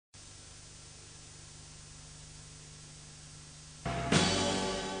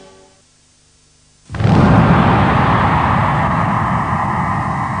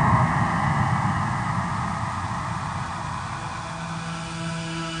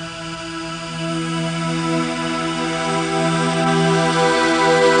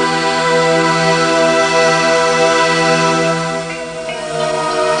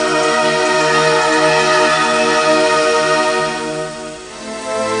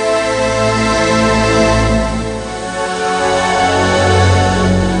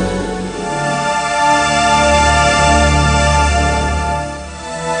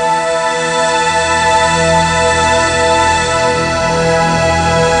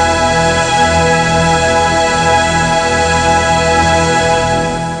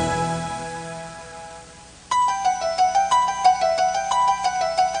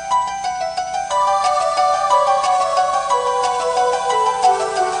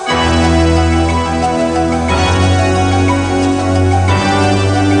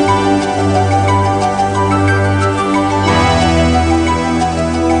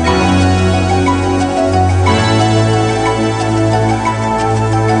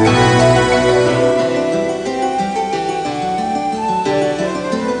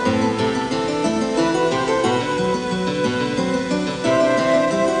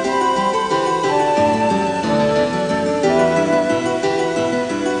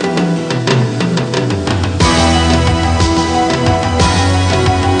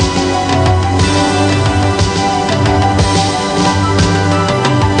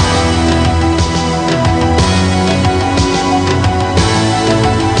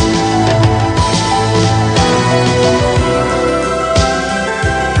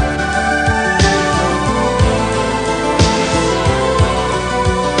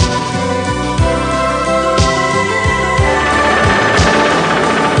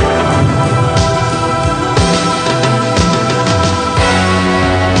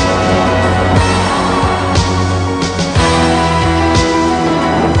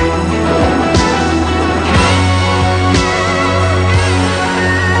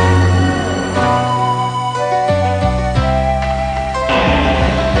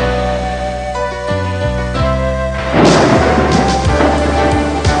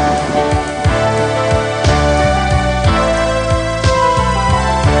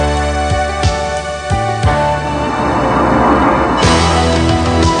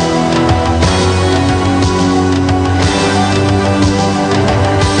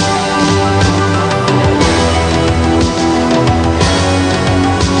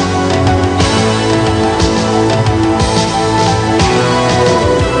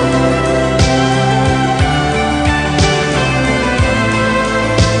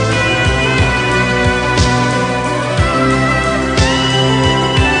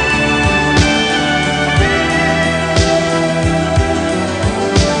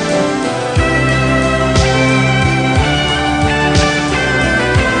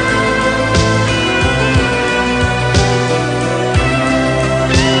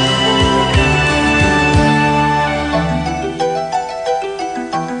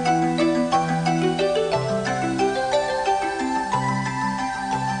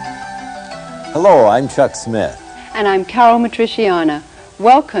Hello, I'm Chuck Smith. And I'm Carol Matriciana.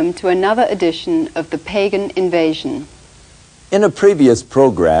 Welcome to another edition of The Pagan Invasion. In a previous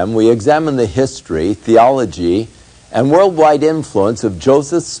program, we examined the history, theology, and worldwide influence of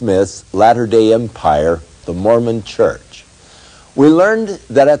Joseph Smith's latter-day empire, the Mormon Church. We learned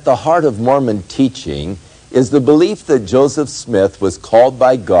that at the heart of Mormon teaching is the belief that Joseph Smith was called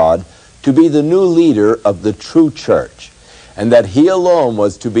by God to be the new leader of the true church, and that he alone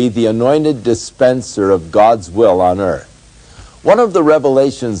was to be the anointed dispenser of God's will on earth. One of the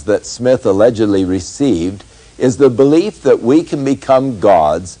revelations that Smith allegedly received is the belief that we can become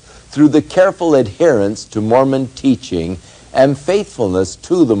gods through the careful adherence to Mormon teaching and faithfulness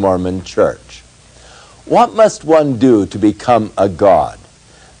to the Mormon Church. What must one do to become a god?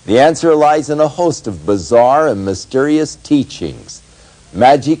 The answer lies in a host of bizarre and mysterious teachings: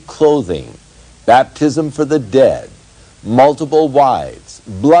 magic clothing, baptism for the dead, multiple wives,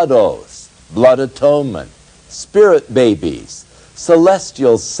 blood oaths, blood atonement, spirit babies,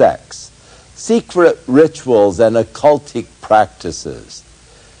 celestial sex, secret rituals, and occultic practices.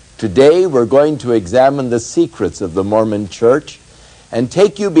 Today we're going to examine the secrets of the Mormon Church and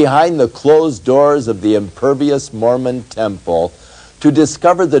take you behind the closed doors of the impervious Mormon temple to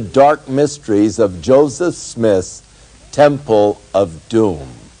discover the dark mysteries of Joseph Smith's Temple of Doom.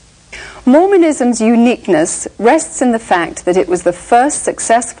 Mormonism's uniqueness rests in the fact that it was the first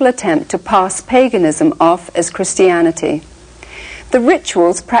successful attempt to pass paganism off as Christianity. The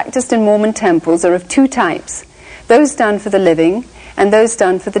rituals practiced in Mormon temples are of two types: those done for the living and those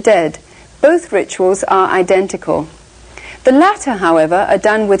done for the dead. Both rituals are identical. The latter, however, are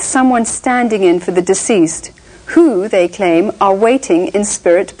done with someone standing in for the deceased, who, they claim, are waiting in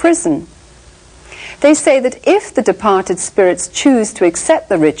spirit prison. They say that if the departed spirits choose to accept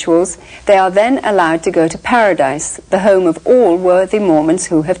the rituals, they are then allowed to go to paradise, the home of all worthy Mormons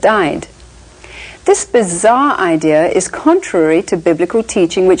who have died. This bizarre idea is contrary to biblical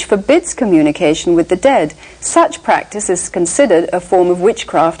teaching, which forbids communication with the dead. Such practice is considered a form of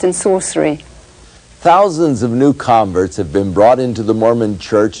witchcraft and sorcery. Thousands of new converts have been brought into the Mormon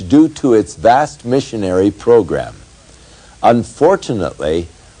Church due to its vast missionary program. Unfortunately,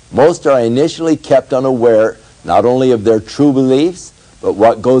 most are initially kept unaware not only of their true beliefs, but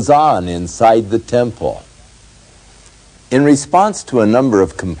what goes on inside the temple. In response to a number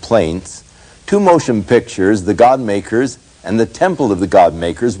of complaints, 2 motion pictures, The Godmakers and The Temple of the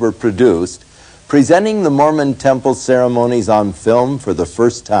Godmakers, were produced, presenting the Mormon temple ceremonies on film for the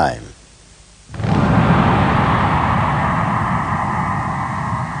first time.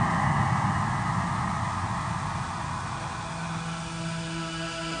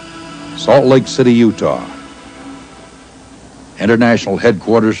 Salt Lake City, Utah. International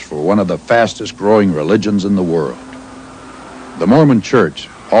headquarters for one of the fastest growing religions in the world. The Mormon Church,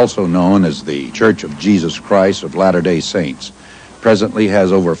 also known as the Church of Jesus Christ of Latter-day Saints, presently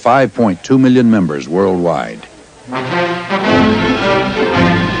has over 5.2 million members worldwide.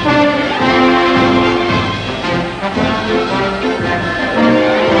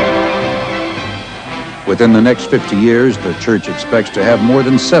 Within the next 50 years, the church expects to have more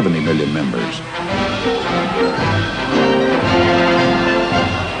than 70 million members.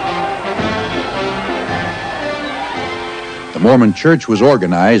 The Mormon Church was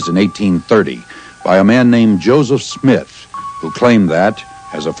organized in 1830 by a man named Joseph Smith, who claimed that,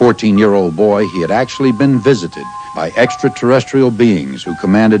 as a 14-year-old boy, he had actually been visited by extraterrestrial beings who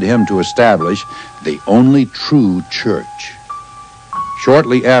commanded him to establish the only true church.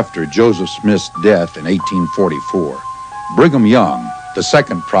 Shortly after Joseph Smith's death in 1844, Brigham Young, the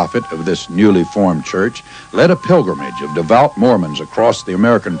second prophet of this newly formed church, led a pilgrimage of devout Mormons across the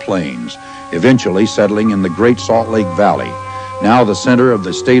American plains, eventually settling in the Great Salt Lake Valley, now the center of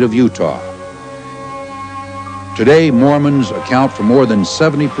the state of Utah. Today, Mormons account for more than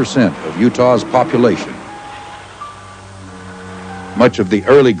 70% of Utah's population. Much of the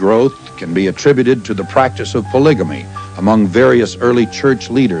early growth can be attributed to the practice of polygamy among various early church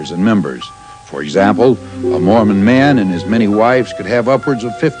leaders and members. For example, a Mormon man and his many wives could have upwards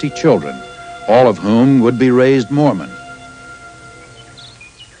of 50 children, all of whom would be raised Mormon.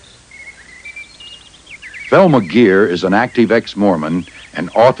 Velma Geer is an active ex-Mormon and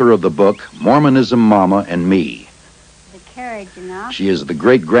author of the book Mormonism, Mama and Me. She is the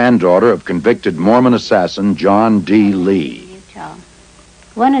great-granddaughter of convicted Mormon assassin John D. Lee.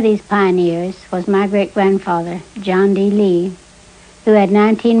 One of these pioneers was my great-grandfather, John D. Lee, who had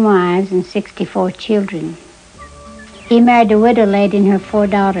 19 wives and 64 children. He married a widow lady and her 4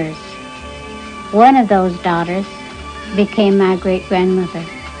 daughters. One of those daughters became my great-grandmother.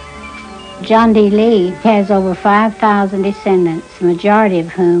 John D. Lee has over 5,000 descendants, the majority of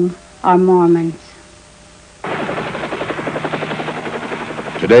whom are Mormons.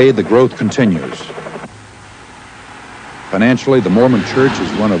 Today, the growth continues. Financially, the Mormon Church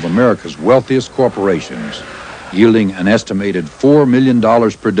is one of America's wealthiest corporations, yielding an estimated $4 million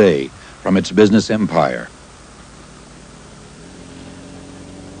per day from its business empire.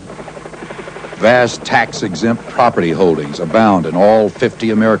 Vast tax-exempt property holdings abound in all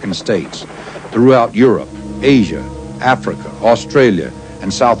 50 American states, throughout Europe, Asia, Africa, Australia,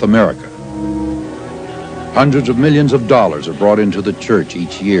 and South America. Hundreds of millions of dollars are brought into the church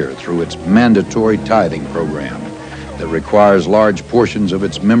each year through its mandatory tithing program that requires large portions of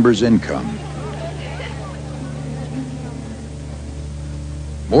its members' income.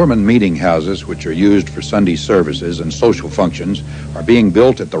 Mormon meeting houses, which are used for Sunday services and social functions, are being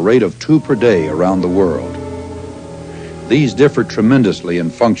built at the rate of 2 per day around the world. These differ tremendously in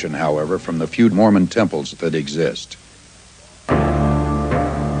function, however, from the few Mormon temples that exist.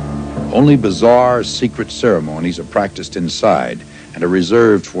 Only bizarre, secret ceremonies are practiced inside and are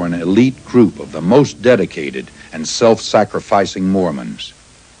reserved for an elite group of the most dedicated and self-sacrificing Mormons.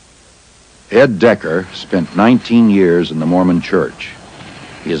 Ed Decker spent 19 years in the Mormon Church.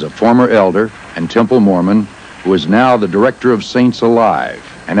 He is a former elder and temple Mormon who is now the director of Saints Alive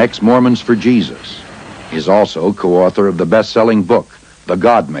and Ex-Mormons for Jesus. He is also co-author of the best-selling book, The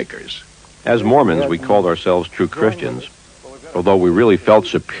God Makers. As Mormons, we called ourselves true Christians, although we really felt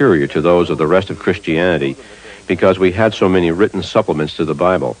superior to those of the rest of Christianity because we had so many written supplements to the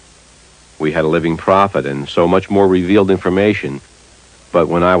Bible. We had a living prophet and so much more revealed information. But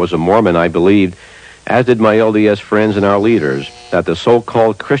when I was a Mormon, I believed, as did my LDS friends and our leaders, that the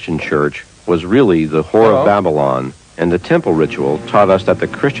so-called Christian church was really the whore of Babylon, and the temple ritual taught us that the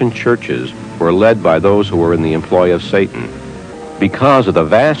Christian churches were led by those who were in the employ of Satan. Because of the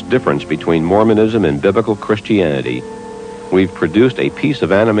vast difference between Mormonism and biblical Christianity, we've produced a piece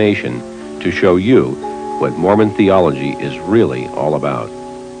of animation to show you what Mormon theology is really all about.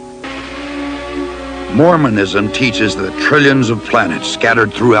 Mormonism teaches that trillions of planets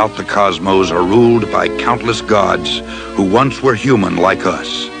scattered throughout the cosmos are ruled by countless gods who once were human like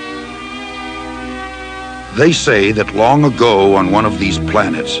us. They say that long ago on one of these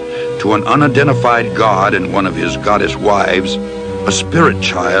planets, to an unidentified god and one of his goddess wives, a spirit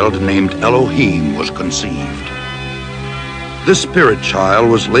child named Elohim was conceived. This spirit child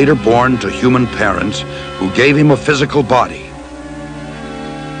was later born to human parents who gave him a physical body.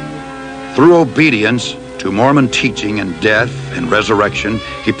 Through obedience to Mormon teaching and death and resurrection,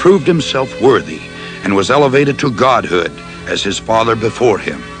 he proved himself worthy and was elevated to godhood as his father before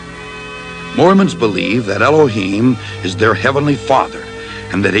him. Mormons believe that Elohim is their heavenly father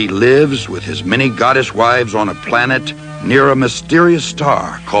and that he lives with his many goddess wives on a planet near a mysterious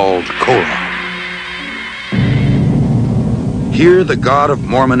star called Kora. Here, the God of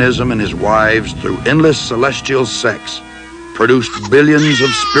Mormonism and his wives, through endless celestial sex, produced billions of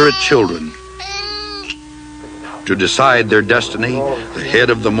spirit children. To decide their destiny, the head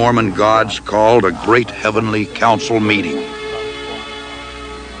of the Mormon gods called a great heavenly council meeting.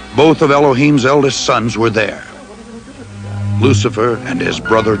 Both of Elohim's eldest sons were there, Lucifer and his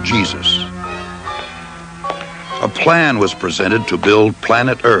brother Jesus. A plan was presented to build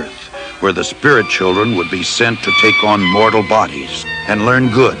planet Earth, where the spirit children would be sent to take on mortal bodies and learn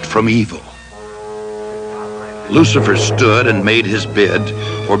good from evil. Lucifer stood and made his bid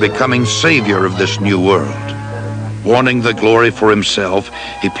for becoming savior of this new world. Wanting the glory for himself,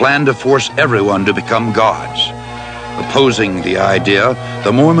 he planned to force everyone to become gods. Opposing the idea,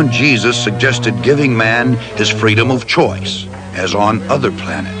 the Mormon Jesus suggested giving man his freedom of choice, as on other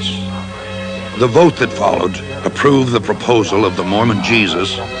planets. The vote that followed approved the proposal of the Mormon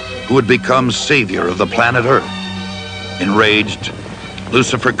Jesus, who would become savior of the planet Earth. Enraged,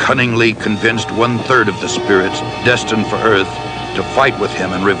 Lucifer cunningly convinced 1/3 of the spirits destined for Earth to fight with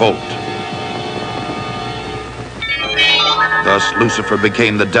him in revolt. Thus, Lucifer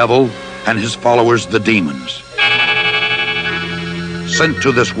became the devil and his followers the demons. Sent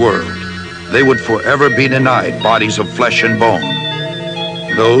to this world, they would forever be denied bodies of flesh and bone.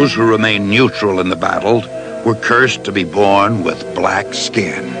 Those who remained neutral in the battle were cursed to be born with black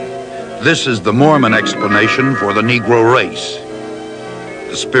skin. This is the Mormon explanation for the Negro race.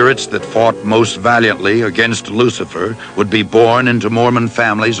 The spirits that fought most valiantly against Lucifer would be born into Mormon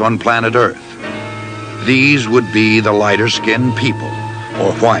families on planet Earth. These would be the lighter-skinned people,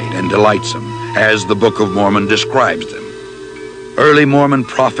 or white and delightsome, as the Book of Mormon describes them. Early Mormon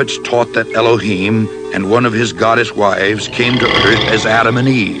prophets taught that Elohim and one of his goddess wives came to Earth as Adam and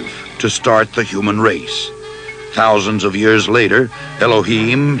Eve to start the human race. Thousands of years later,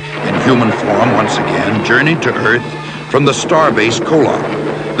 Elohim, in human form once again, journeyed to Earth from the starbase Kolob.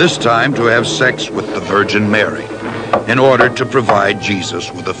 this time to have sex with the Virgin Mary, in order to provide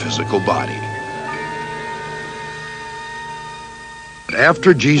Jesus with a physical body.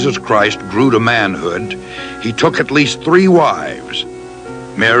 After Jesus Christ grew to manhood, he took at least 3 wives,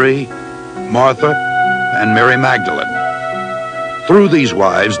 Mary, Martha, and Mary Magdalene. Through these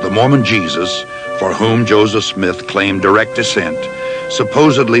wives, the Mormon Jesus, for whom Joseph Smith claimed direct descent,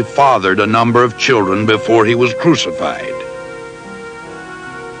 supposedly fathered a number of children before he was crucified.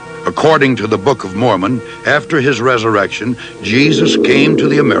 According to the Book of Mormon, after his resurrection, Jesus came to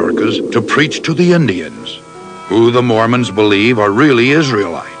the Americas to preach to the Indians, who the Mormons believe are really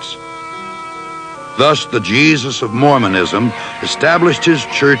Israelites. Thus, the Jesus of Mormonism established his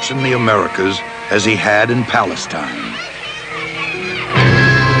church in the Americas as he had in Palestine.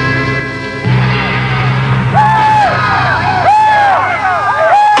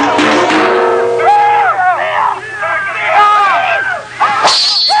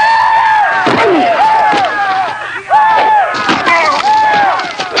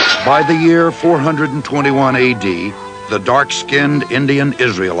 By the year 421 AD, the dark-skinned Indian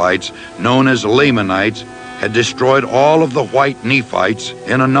Israelites, known as Lamanites, had destroyed all of the white Nephites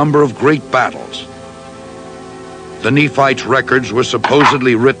in a number of great battles. The Nephites' records were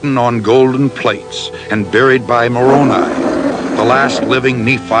supposedly written on golden plates and buried by Moroni, the last living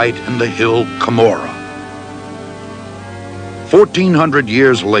Nephite in the hill Cumorah. 1,400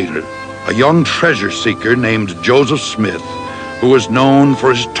 years later, a young treasure seeker named Joseph Smith, who was known for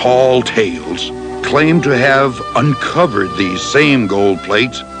his tall tales, claimed to have uncovered these same gold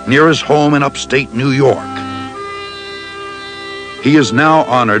plates near his home in upstate New York. He is now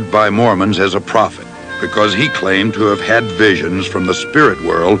honored by Mormons as a prophet because he claimed to have had visions from the spirit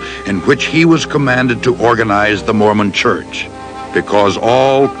world in which he was commanded to organize the Mormon Church, because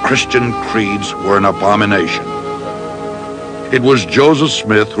all Christian creeds were an abomination. It was Joseph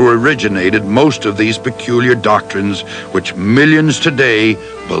Smith who originated most of these peculiar doctrines which millions today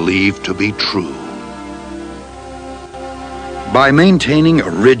believe to be true. By maintaining a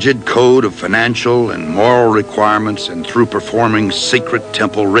rigid code of financial and moral requirements and through performing secret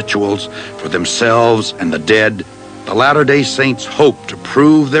temple rituals for themselves and the dead, the Latter-day Saints hope to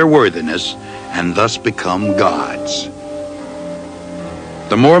prove their worthiness and thus become gods.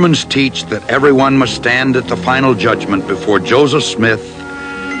 The Mormons teach that everyone must stand at the final judgment before Joseph Smith,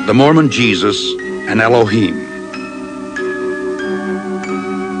 the Mormon Jesus, and Elohim.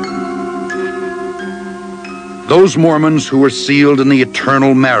 Those Mormons who were sealed in the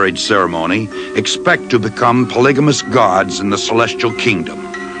eternal marriage ceremony expect to become polygamous gods in the celestial kingdom,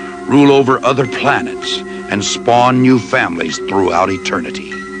 rule over other planets, and spawn new families throughout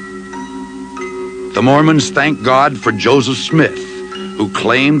eternity. The Mormons thank God for Joseph Smith, who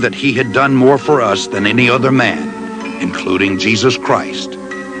claimed that he had done more for us than any other man, including Jesus Christ.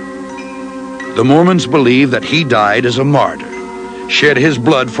 The Mormons believe that he died as a martyr, shed his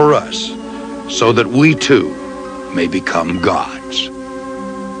blood for us, so that we too may become gods.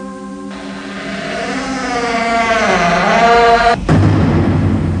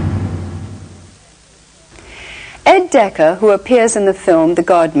 Ed Decker, who appears in the film The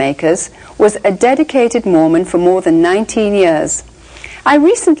Godmakers, was a dedicated Mormon for more than 19 years. I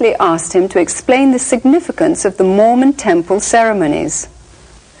recently asked him to explain the significance of the Mormon temple ceremonies.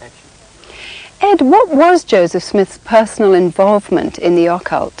 Ed, what was Joseph Smith's personal involvement in the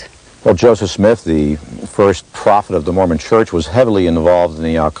occult? Well, Joseph Smith, the first prophet of the Mormon Church, was heavily involved in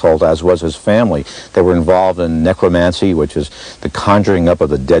the occult, as was his family. They were involved in necromancy, which is the conjuring up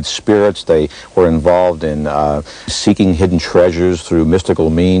of the dead spirits. They were involved in seeking hidden treasures through mystical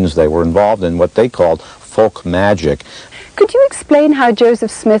means. They were involved in what they called folk magic. Could you explain how Joseph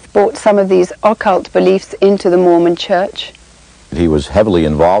Smith brought some of these occult beliefs into the Mormon Church? He was heavily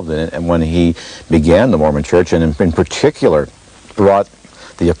involved in it, and when he began the Mormon Church, and in particular brought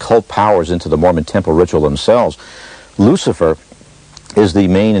the occult powers into the Mormon temple ritual themselves, Lucifer is the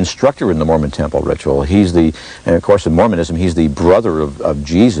main instructor in the Mormon temple ritual. He's the, and of course in Mormonism, he's the brother of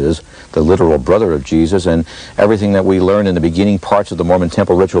Jesus, the literal brother of Jesus, and everything that we learn in the beginning parts of the Mormon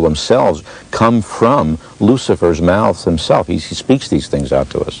temple ritual themselves come from Lucifer's mouth himself. He speaks these things out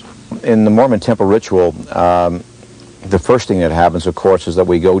to us. In the Mormon temple ritual, the first thing that happens, of course, is that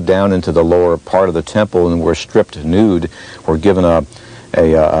we go down into the lower part of the temple and we're stripped nude. We're given a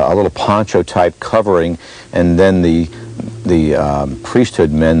little poncho-type covering, and then the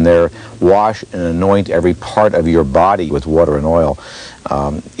priesthood men there wash and anoint every part of your body with water and oil.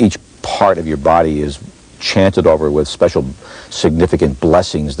 Each part of your body is chanted over with special significant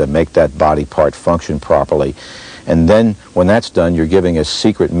blessings that make that body part function properly. And then when that's done, you're giving a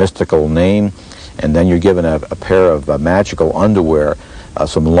secret mystical name, and then you're given a pair of magical underwear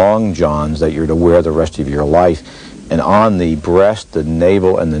some long johns that you're to wear the rest of your life. And on the breast, the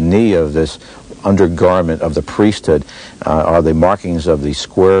navel, and the knee of this undergarment of the priesthood are the markings of the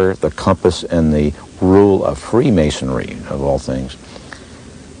square, the compass, and the rule of Freemasonry, of all things.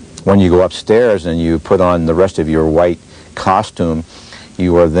 When you go upstairs and you put on the rest of your white costume,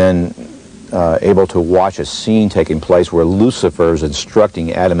 you are then able to watch a scene taking place where Lucifer is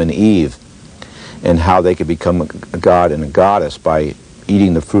instructing Adam and Eve in how they could become a god and a goddess by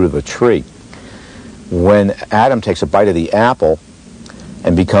eating the fruit of a tree. When Adam takes a bite of the apple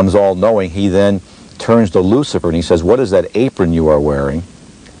and becomes all-knowing, he then turns to Lucifer and he says, "What is that apron you are wearing?"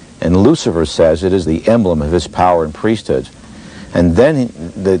 And Lucifer says it is the emblem of his power and priesthood. And then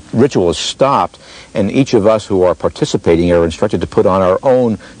the ritual is stopped, and each of us who are participating are instructed to put on our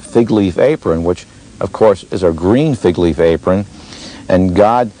own fig leaf apron, which, of course, is a green fig leaf apron. And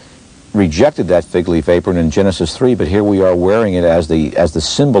God rejected that fig leaf apron in Genesis 3, but here we are wearing it as the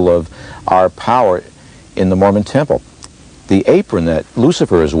symbol of our power in the Mormon temple. The apron that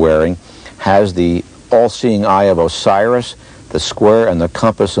Lucifer is wearing has the all-seeing eye of Osiris, the square and the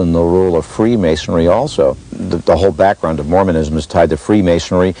compass and the rule of Freemasonry also. The whole background of Mormonism is tied to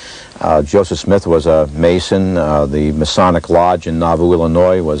Freemasonry. Joseph Smith was a Mason. The Masonic Lodge in Nauvoo,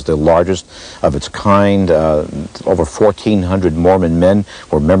 Illinois was the largest of its kind. Over 1,400 Mormon men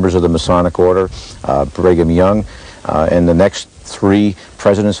were members of the Masonic Order. Brigham Young and the next three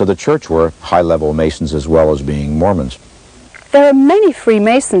presidents of the church were high-level Masons as well as being Mormons. There are many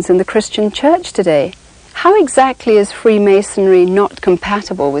Freemasons in the Christian church today. How exactly is Freemasonry not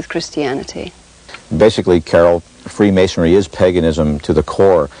compatible with Christianity? Basically, Carol, Freemasonry is paganism to the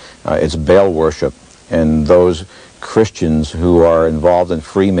core. It's Baal worship, and those Christians who are involved in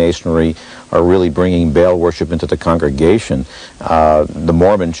Freemasonry are really bringing Baal worship into the congregation. The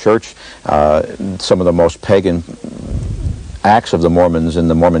Mormon church, some of the most pagan acts of the Mormons in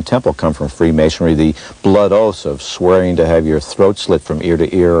the Mormon temple come from Freemasonry. The blood oaths of swearing to have your throat slit from ear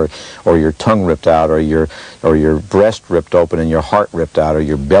to ear, or your tongue ripped out, or your breast ripped open and your heart ripped out, or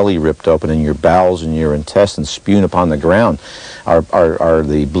your belly ripped open and your bowels and your intestines spewed upon the ground are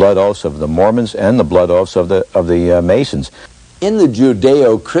the blood oaths of the Mormons and the blood oaths of the Masons. In the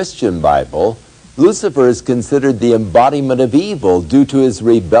Judeo-Christian Bible, Lucifer is considered the embodiment of evil due to his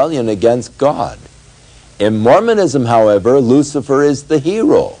rebellion against God. In Mormonism, however, Lucifer is the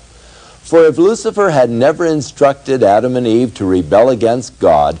hero. For if Lucifer had never instructed Adam and Eve to rebel against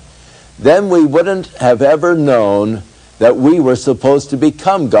God, then we wouldn't have ever known that we were supposed to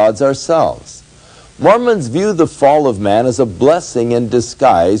become gods ourselves. Mormons view the fall of man as a blessing in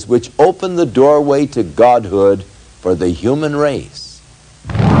disguise, which opened the doorway to godhood for the human race.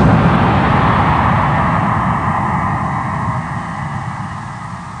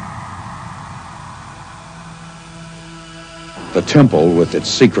 The temple, with its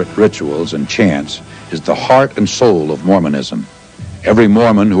secret rituals and chants, is the heart and soul of Mormonism. Every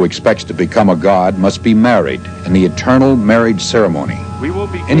Mormon who expects to become a god must be married in the eternal marriage ceremony.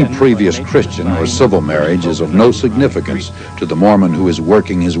 Any previous Christian or civil marriage is of no significance to the Mormon who is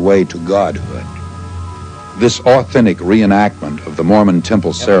working his way to godhood. This authentic reenactment of the Mormon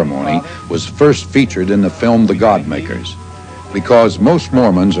temple ceremony was first featured in the film The Godmakers. Because most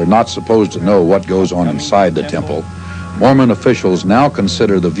Mormons are not supposed to know what goes on inside the temple, Mormon officials now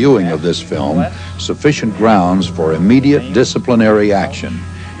consider the viewing of this film sufficient grounds for immediate disciplinary action,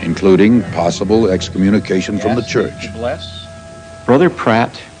 including possible excommunication from the church. Brother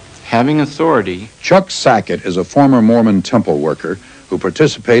Pratt, having authority... Chuck Sackett is a former Mormon temple worker who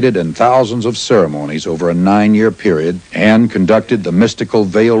participated in thousands of ceremonies over a 9-year period and conducted the mystical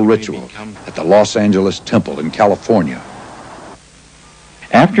veil ritual at the Los Angeles Temple in California.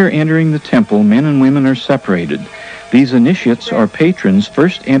 After entering the temple, men and women are separated. These initiates or patrons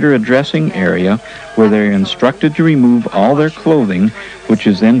first enter a dressing area where they are instructed to remove all their clothing, which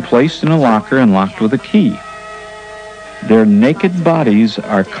is then placed in a locker and locked with a key. Their naked bodies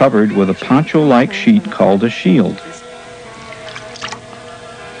are covered with a poncho-like sheet called a shield.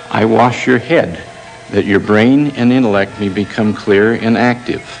 I wash your head, that your brain and intellect may become clear and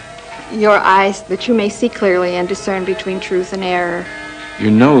active. Your eyes, that you may see clearly and discern between truth and error.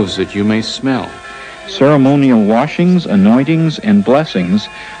 Your nose, that you may smell. Ceremonial washings, anointings, and blessings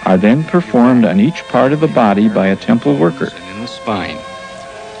are then performed on each part of the body by a temple worker. And in the spine.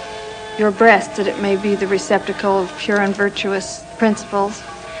 Your breast, that it may be the receptacle of pure and virtuous principles.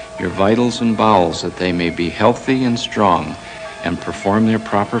 Your vitals and bowels, that they may be healthy and strong and perform their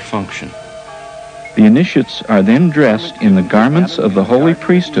proper function. The initiates are then dressed in the garments of the holy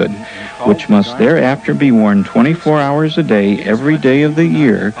priesthood, which must thereafter be worn 24 hours a day, every day of the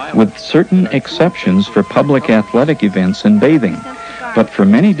year, with certain exceptions for public athletic events and bathing. But for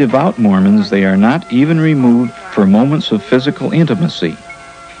many devout Mormons, they are not even removed for moments of physical intimacy.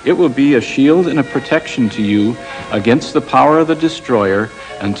 It will be a shield and a protection to you against the power of the destroyer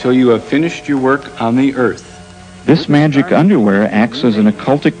until you have finished your work on the earth. This magic underwear acts as an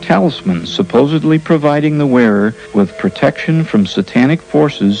occultic talisman, supposedly providing the wearer with protection from satanic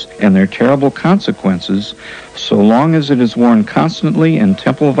forces and their terrible consequences, so long as it is worn constantly and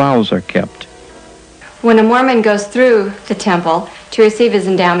temple vows are kept. When a Mormon goes through the temple to receive his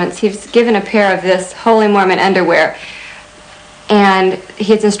endowments, he's given a pair of this Holy Mormon underwear, and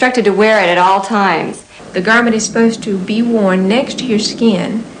he's instructed to wear it at all times. The garment is supposed to be worn next to your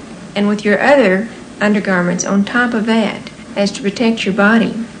skin and with your other undergarments on top of that as to protect your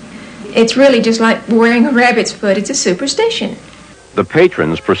body. It's really just like wearing a rabbit's foot. It's a superstition. The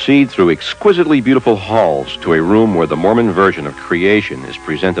patrons proceed through exquisitely beautiful halls to a room where the Mormon version of creation is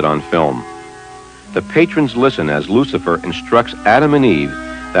presented on film. The patrons listen as Lucifer instructs Adam and Eve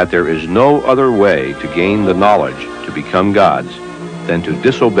that there is no other way to gain the knowledge to become gods than to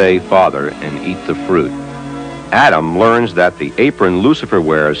disobey Father and eat the fruit. Adam learns that the apron Lucifer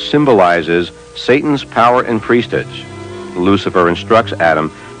wears symbolizes Satan's power and priesthoods. Lucifer instructs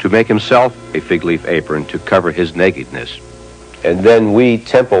Adam to make himself a fig leaf apron to cover his nakedness. And then we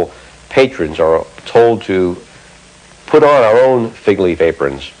temple patrons are told to put on our own fig leaf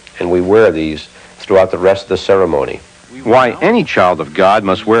aprons, and we wear these throughout the rest of the ceremony. Why any child of God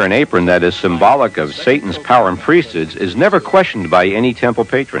must wear an apron that is symbolic of Satan's power and priesthoods is never questioned by any temple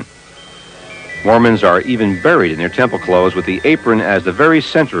patron. Mormons are even buried in their temple clothes with the apron as the very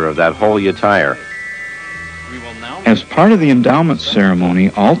center of that holy attire. As part of the endowment ceremony,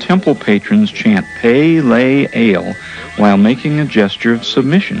 all temple patrons chant Pei Lei Ale while making a gesture of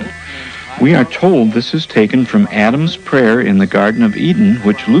submission. We are told this is taken from Adam's prayer in the Garden of Eden,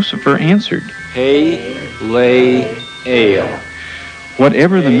 which Lucifer answered. Pei Lei Ale.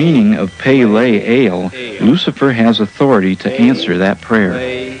 Whatever the meaning of Pei Lei Ale, Lucifer has authority to answer that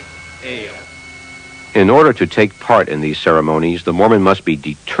prayer. In order to take part in these ceremonies, the Mormon must be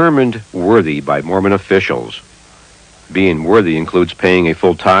determined worthy by Mormon officials. Being worthy includes paying a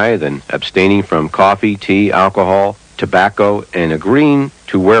full tithe and abstaining from coffee, tea, alcohol, tobacco, and agreeing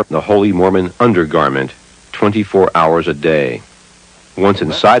to wear the Holy Mormon undergarment 24 hours a day. Once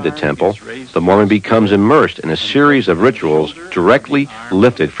inside the temple, the Mormon becomes immersed in a series of rituals directly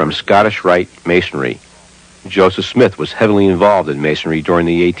lifted from Scottish Rite Masonry. Joseph Smith was heavily involved in Masonry during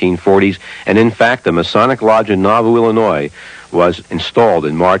the 1840s, and in fact, the Masonic Lodge in Nauvoo, Illinois, was installed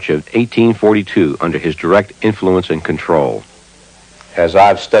in March of 1842 under his direct influence and control. As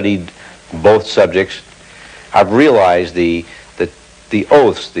I've studied both subjects, I've realized the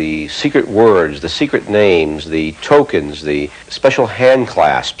oaths, the secret words, the secret names, the tokens, the special hand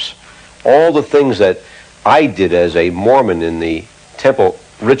clasps, all the things that I did as a Mormon in the temple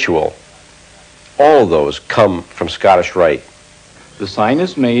ritual, all of those come from Scottish Rite. The sign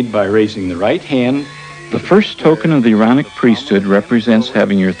is made by raising the right hand. The first token of the Aaronic priesthood represents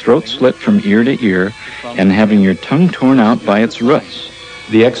having your throat slit from ear to ear and having your tongue torn out by its roots.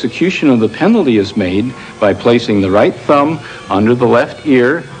 The execution of the penalty is made by placing the right thumb under the left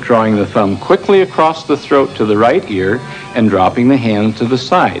ear, drawing the thumb quickly across the throat to the right ear, and dropping the hand to the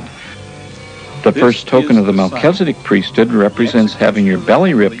side. The first token of the Melchizedek priesthood represents having your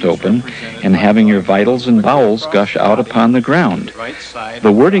belly ripped open and having your vitals and bowels gush out upon the ground.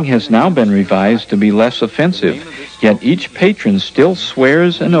 The wording has now been revised to be less offensive, yet each patron still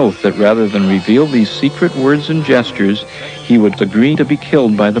swears an oath that rather than reveal these secret words and gestures, he would agree to be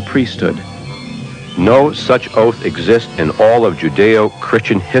killed by the priesthood. No such oath exists in all of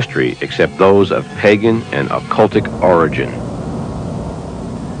Judeo-Christian history except those of pagan and occultic origin.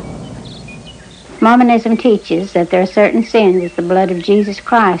 Mormonism teaches that there are certain sins that the blood of Jesus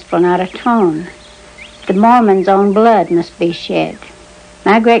Christ will not atone. The Mormon's own blood must be shed.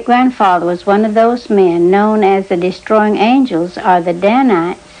 My great-grandfather was one of those men known as the destroying angels, or the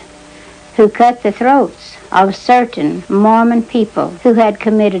Danites, who cut the throats of certain Mormon people who had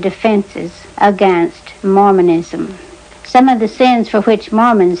committed offenses against Mormonism. Some of the sins for which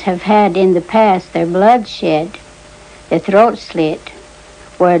Mormons have had in the past their blood shed, their throat slit,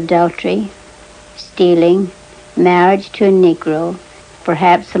 were adultery, stealing, marriage to a Negro.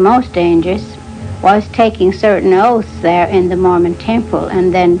 Perhaps the most dangerous was taking certain oaths there in the Mormon temple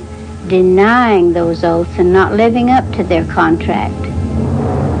and then denying those oaths and not living up to their contract.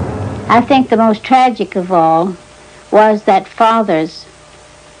 I think the most tragic of all was that fathers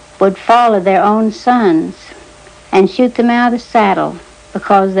would follow their own sons and shoot them out of the saddle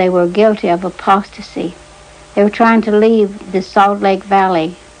because they were guilty of apostasy. They were trying to leave the Salt Lake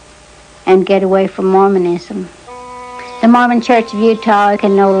Valley and get away from Mormonism. The Mormon Church of Utah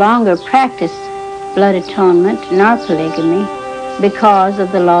can no longer practice blood atonement nor polygamy because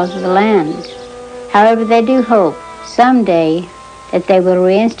of the laws of the land. However, they do hope someday that they will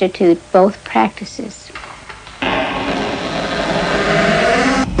reinstitute both practices.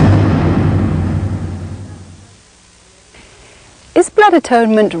 Is blood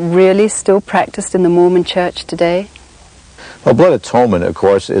atonement really still practiced in the Mormon Church today? Well, blood atonement, of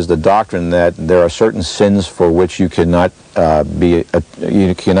course, is the doctrine that there are certain sins for which you cannot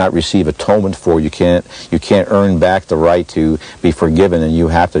receive atonement for. You can't earn back the right to be forgiven, and you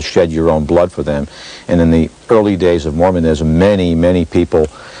have to shed your own blood for them. And in the early days of Mormonism, many people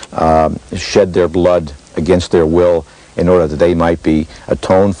shed their blood against their will in order that they might be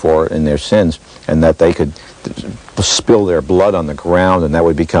atoned for in their sins, and that they could spill their blood on the ground, and that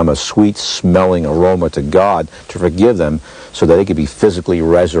would become a sweet-smelling aroma to God to forgive them so that they could be physically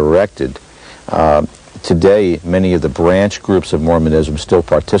resurrected. Today, many of the branch groups of Mormonism still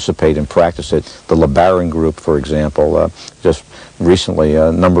participate and practice it. The LeBaron group, for example, just recently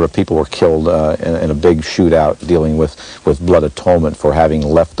a number of people were killed in a big shootout dealing with blood atonement for having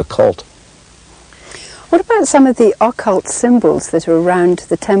left the cult. What about some of the occult symbols that are around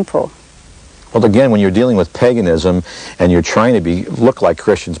the temple? Well, again, when you're dealing with paganism and you're trying to look like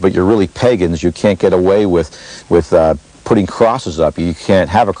Christians, but you're really pagans, you can't get away with putting crosses up. You can't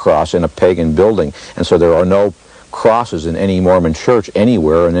have a cross in a pagan building, and so there are no crosses in any Mormon church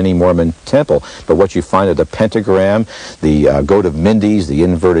anywhere in any Mormon temple. But what you find are the pentagram, the goat of Mendes, the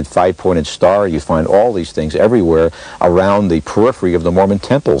inverted five-pointed star. You find all these things everywhere around the periphery of the Mormon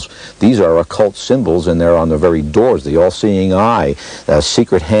temples. These are occult symbols, and they're on the very doors. The all-seeing eye,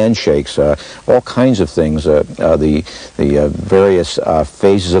 secret handshakes, all kinds of things. The various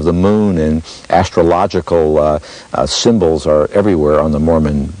phases of the moon and astrological symbols are everywhere on the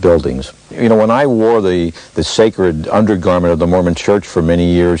Mormon buildings. You know, when I wore the sacred undergarment of the Mormon Church for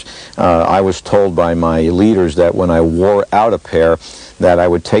many years, I was told by my leaders that when I wore out a pair, that I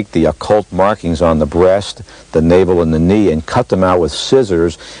would take the occult markings on the breast, the navel, and the knee and cut them out with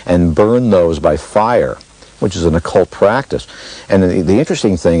scissors and burn those by fire, which is an occult practice. And the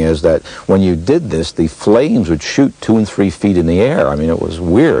interesting thing is that when you did this, the flames would shoot 2 and 3 feet in the air. I mean, it was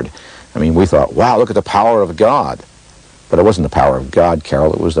weird. I mean, we thought, wow, look at the power of God. But it wasn't the power of God,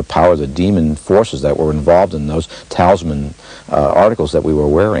 Carol. It was the power of the demon forces that were involved in those talisman articles that we were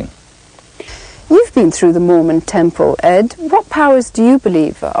wearing. You've been through the Mormon temple, Ed. What powers do you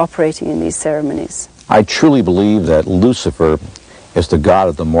believe are operating in these ceremonies? I truly believe that Lucifer is the god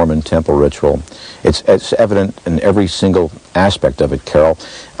of the Mormon temple ritual. It's evident in every single aspect of it, Carol.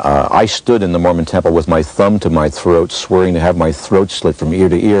 I stood in the Mormon temple with my thumb to my throat, swearing to have my throat slit from ear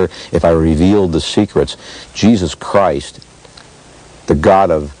to ear if I revealed the secrets. Jesus Christ, the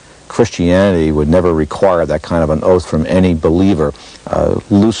God of Christianity, would never require that kind of an oath from any believer.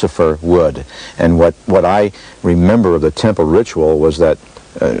 Lucifer would. And what I remember of the temple ritual was that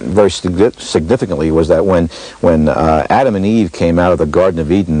very significantly was that when Adam and Eve came out of the Garden of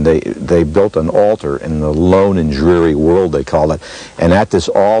Eden, they built an altar in the lone and dreary world, they call it. And at this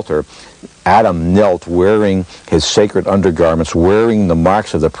altar, Adam knelt wearing his sacred undergarments, wearing the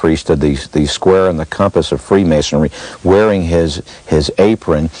marks of the priesthood, the square and the compass of Freemasonry, wearing his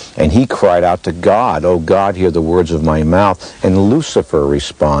apron, and he cried out to God, "Oh God, hear the words of my mouth." And Lucifer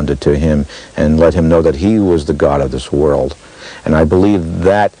responded to him and let him know that he was the God of this world. And I believe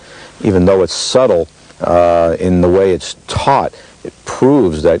that, even though it's subtle in the way it's taught, it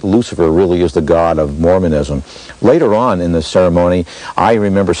proves that Lucifer really is the god of Mormonism. Later on in the ceremony, I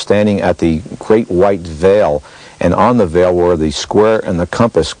remember standing at the great white veil, and on the veil were the square and the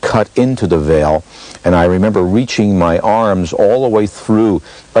compass cut into the veil. And I remember reaching my arms all the way through,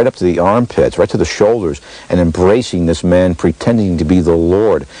 right up to the armpits, right to the shoulders, and embracing this man, pretending to be the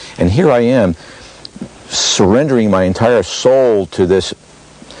Lord. And here I am, surrendering my entire soul to this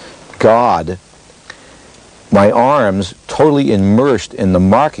God, my arms totally immersed in the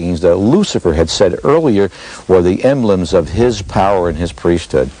markings that Lucifer had said earlier were the emblems of his power and his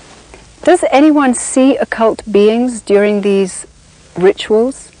priesthood. Does anyone see occult beings during these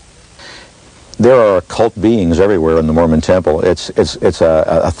rituals? There are occult beings everywhere in the Mormon temple. It's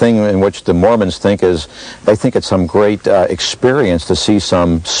a thing in which the Mormons think they think it's some great experience to see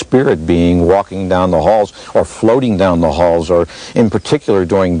some spirit being walking down the halls or floating down the halls, or in particular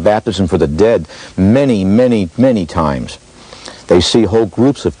during baptism for the dead, many times. They see whole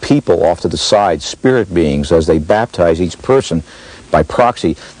groups of people off to the side, spirit beings, as they baptize each person. By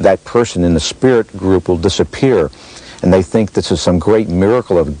proxy, that person in the spirit group will disappear. And they think this is some great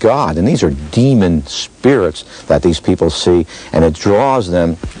miracle of God. And these are demon spirits that these people see, and it draws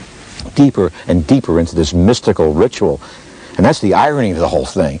them deeper and deeper into this mystical ritual. And that's the irony of the whole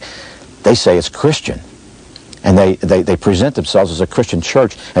thing. They say it's Christian. And they present themselves as a Christian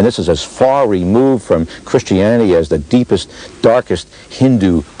church, and this is as far removed from Christianity as the deepest, darkest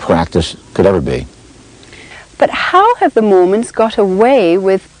Hindu practice could ever be. But how have the Mormons got away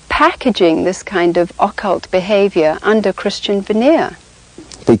with packaging this kind of occult behavior under Christian veneer?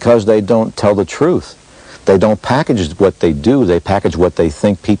 Because they don't tell the truth. They don't package what they do, they package what they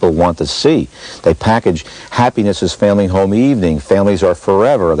think people want to see. They package happiness as family home evening, families are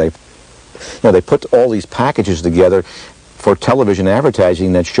forever. They put all these packages together for television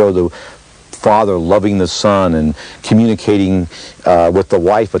advertising that show the father loving the son and communicating with the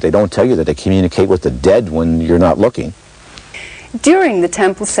wife, but they don't tell you that they communicate with the dead when you're not looking. During the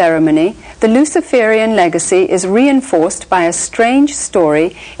temple ceremony, the Luciferian legacy is reinforced by a strange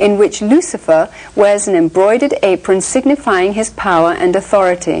story in which Lucifer wears an embroidered apron signifying his power and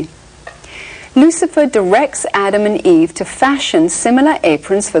authority. Lucifer directs Adam and Eve to fashion similar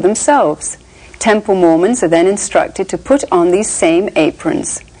aprons for themselves. Temple Mormons are then instructed to put on these same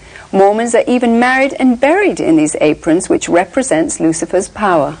aprons. Mormons are even married and buried in these aprons, which represents Lucifer's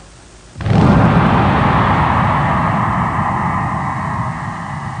power.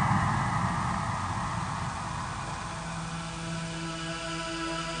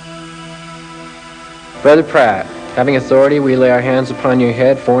 Brother Pratt, having authority, we lay our hands upon your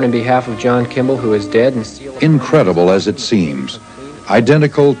head, for and in behalf of John Kimball, who is dead, and seal... Incredible as it seems,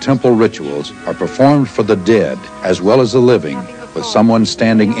 identical temple rituals are performed for the dead as well as the living, with someone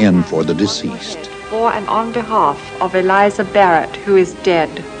standing in for the deceased. For and on behalf of Eliza Barrett, who is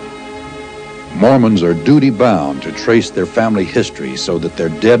dead. Mormons are duty-bound to trace their family history so that their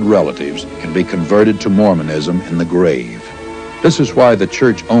dead relatives can be converted to Mormonism in the grave. This is why the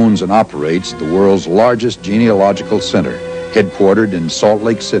church owns and operates the world's largest genealogical center, headquartered in Salt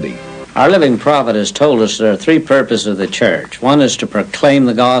Lake City. Our living prophet has told us there are three purposes of the church. One is to proclaim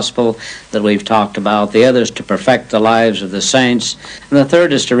the gospel that we've talked about. The other is to perfect the lives of the saints. And the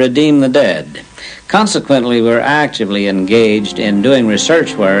third is to redeem the dead. Consequently, we're actively engaged in doing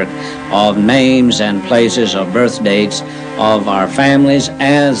research work of names and places of birth dates of our families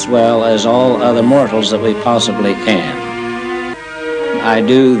as well as all other mortals that we possibly can. I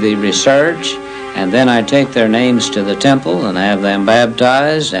do the research, and then I take their names to the temple and have them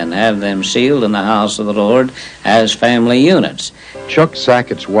baptized and have them sealed in the house of the Lord as family units. Chuck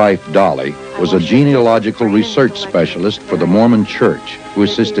Sackett's wife, Dolly, was a genealogical research specialist for the Mormon Church who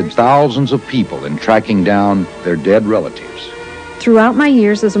assisted thousands of people in tracking down their dead relatives. Throughout my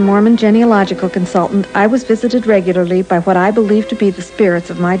years as a Mormon genealogical consultant, I was visited regularly by what I believed to be the spirits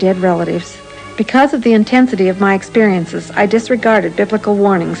of my dead relatives. Because of the intensity of my experiences, I disregarded biblical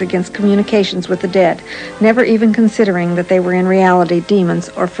warnings against communications with the dead, never even considering that they were in reality demons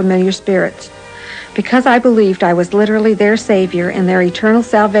or familiar spirits. Because I believed I was literally their Savior and their eternal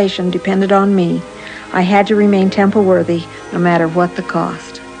salvation depended on me, I had to remain temple worthy, no matter what the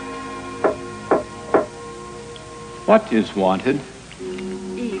cost. What is wanted?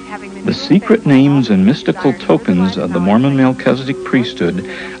 The secret names and mystical tokens of the Mormon Melchizedek priesthood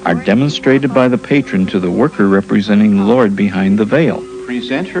are demonstrated by the patron to the worker representing the Lord behind the veil.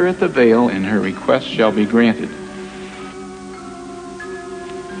 Present her at the veil, and her request shall be granted.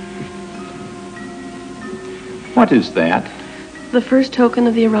 What is that? The first token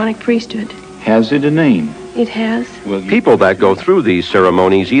of the Aaronic priesthood. Has it a name? It has. People that go through these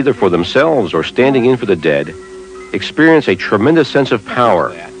ceremonies, either for themselves or standing in for the dead, experience a tremendous sense of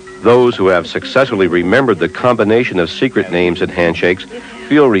power. Those who have successfully remembered the combination of secret names and handshakes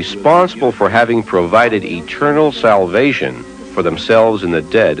feel responsible for having provided eternal salvation for themselves and the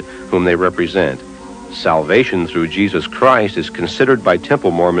dead whom they represent. Salvation through Jesus Christ is considered by Temple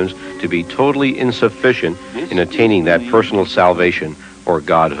Mormons to be totally insufficient in attaining that personal salvation or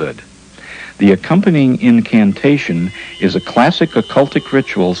godhood. The accompanying incantation is a classic occultic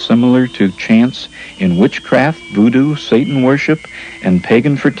ritual similar to chants in witchcraft, voodoo, Satan worship, and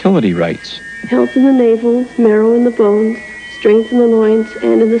pagan fertility rites. Health in the navel, marrow in the bones, strength in the loins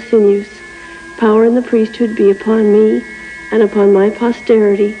and in the sinews. Power in the priesthood be upon me and upon my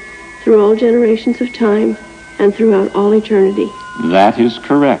posterity through all generations of time and throughout all eternity. That is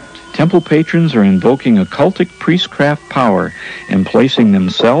correct. Temple patrons are invoking occultic priestcraft power and placing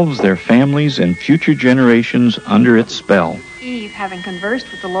themselves, their families, and future generations under its spell. Eve, having conversed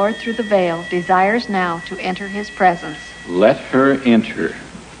with the Lord through the veil, desires now to enter his presence. Let her enter.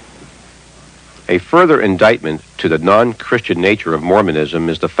 A further indictment to the non-Christian nature of Mormonism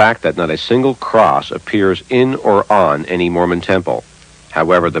is the fact that not a single cross appears in or on any Mormon temple.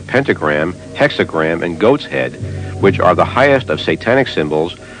 However, the pentagram, hexagram, and goat's head, which are the highest of satanic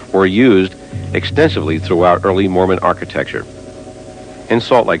symbols, were used extensively throughout early Mormon architecture. In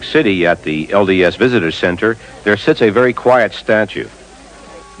Salt Lake City, at the LDS Visitor Center, there sits a very quiet statue.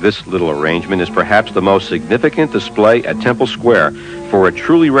 This little arrangement is perhaps the most significant display at Temple Square, for it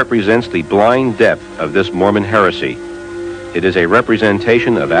truly represents the blind depth of this Mormon heresy. It is a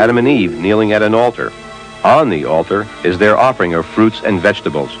representation of Adam and Eve kneeling at an altar. On the altar is their offering of fruits and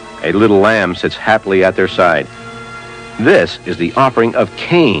vegetables. A little lamb sits happily at their side. This is the offering of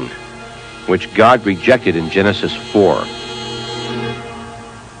Cain, which God rejected in Genesis 4.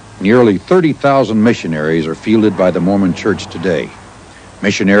 Nearly 30,000 missionaries are fielded by the Mormon Church today.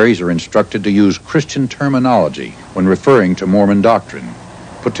 Missionaries are instructed to use Christian terminology when referring to Mormon doctrine.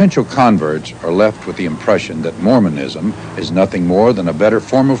 Potential converts are left with the impression that Mormonism is nothing more than a better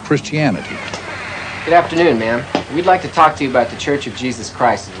form of Christianity. Good afternoon, ma'am. We'd like to talk to you about the Church of Jesus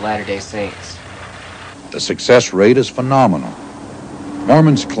Christ of Latter-day Saints. The success rate is phenomenal.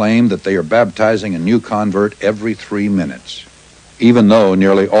 Mormons claim that they are baptizing a new convert every 3 minutes. Even though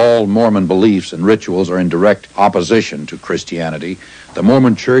nearly all Mormon beliefs and rituals are in direct opposition to Christianity, the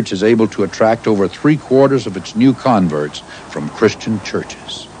Mormon Church is able to attract over 3/4 of its new converts from Christian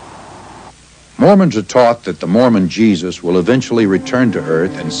churches. Mormons are taught that the Mormon Jesus will eventually return to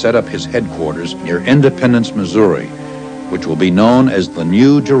earth and set up his headquarters near Independence, Missouri, which will be known as the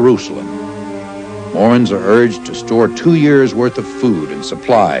New Jerusalem. Mormons are urged to store 2 years' worth of food and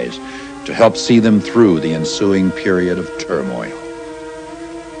supplies to help see them through the ensuing period of turmoil.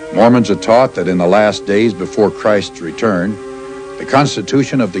 Mormons are taught that in the last days before Christ's return, the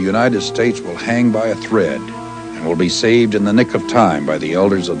Constitution of the United States will hang by a thread and will be saved in the nick of time by the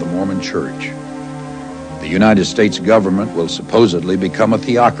elders of the Mormon Church. The United States government will supposedly become a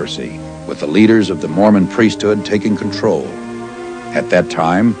theocracy, with the leaders of the Mormon priesthood taking control. At that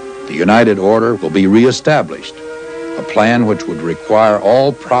time, the United Order will be reestablished, a plan which would require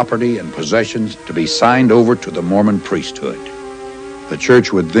all property and possessions to be signed over to the Mormon priesthood. The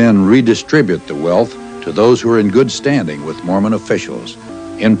church would then redistribute the wealth to those who are in good standing with Mormon officials.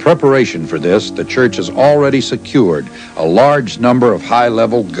 In preparation for this, the church has already secured a large number of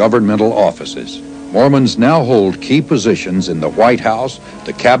high-level governmental offices. Mormons now hold key positions in the White House,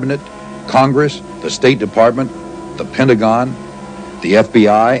 the Cabinet, Congress, the State Department, the Pentagon, the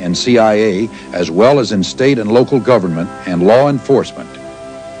FBI and CIA, as well as in state and local government and law enforcement.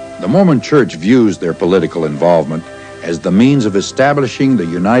 The Mormon Church views their political involvement as the means of establishing the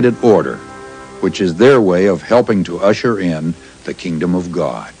United Order, which is their way of helping to usher in the kingdom of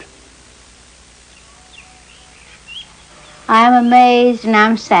God. I am amazed and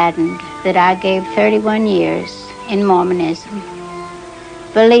I'm saddened that I gave 31 years in Mormonism,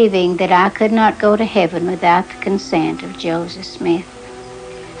 believing that I could not go to heaven without the consent of Joseph Smith.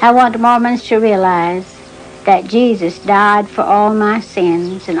 I want Mormons to realize that Jesus died for all my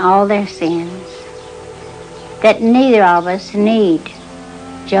sins and all their sins, that neither of us need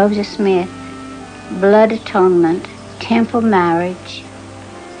Joseph Smith, blood atonement, temple marriage,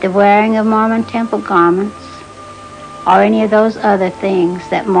 the wearing of Mormon temple garments, or any of those other things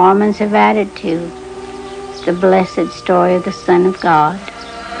that Mormons have added to the blessed story of the Son of God.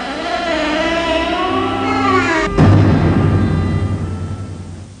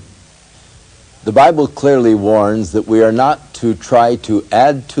 The Bible clearly warns that we are not to try to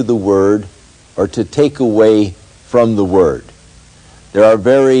add to the Word or to take away from the Word. There are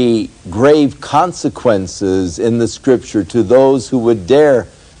very grave consequences in the Scripture to those who would dare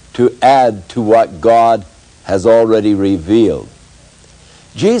to add to what God has already revealed.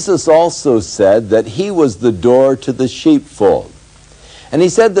 Jesus also said that he was the door to the sheepfold. And he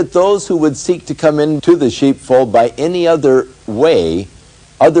said that those who would seek to come into the sheepfold by any other way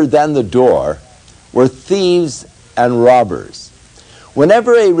other than the door were thieves and robbers.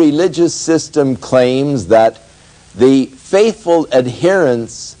 Whenever a religious system claims that the faithful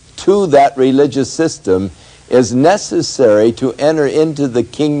adherence to that religious system is necessary to enter into the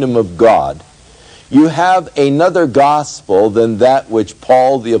kingdom of God, you have another gospel than that which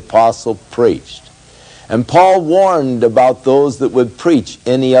Paul the apostle preached. And Paul warned about those that would preach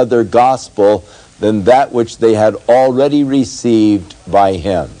any other gospel than that which they had already received by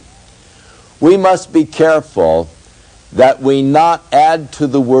him. We must be careful that we not add to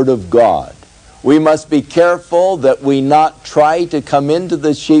the Word of God. We must be careful that we not try to come into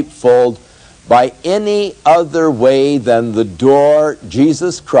the sheepfold by any other way than the door,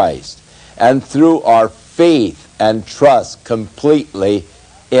 Jesus Christ, and through our faith and trust completely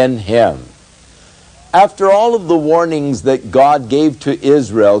in Him. After all of the warnings that God gave to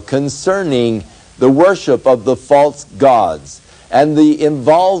Israel concerning the worship of the false gods and the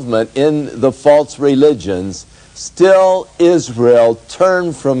involvement in the false religions, still Israel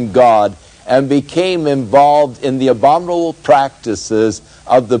turned from God and became involved in the abominable practices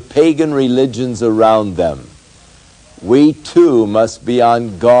of the pagan religions around them. We too must be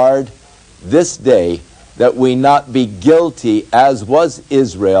on guard this day that we not be guilty, as was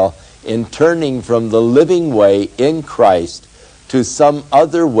Israel, in turning from the living way in Christ to some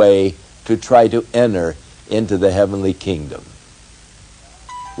other way to try to enter into the heavenly kingdom.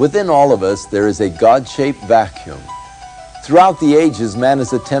 Within all of us, there is a God-shaped vacuum. Throughout the ages, man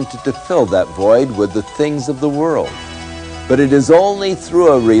has attempted to fill that void with the things of the world. But it is only through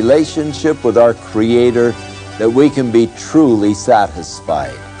a relationship with our Creator that we can be truly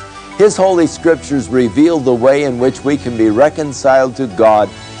satisfied. His Holy Scriptures reveal the way in which we can be reconciled to God,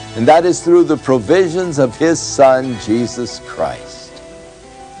 and that is through the provisions of His Son, Jesus Christ.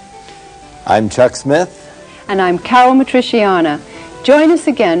 I'm Chuck Smith. And I'm Carol Matriciana. Join us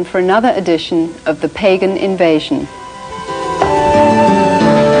again for another edition of The Pagan Invasion.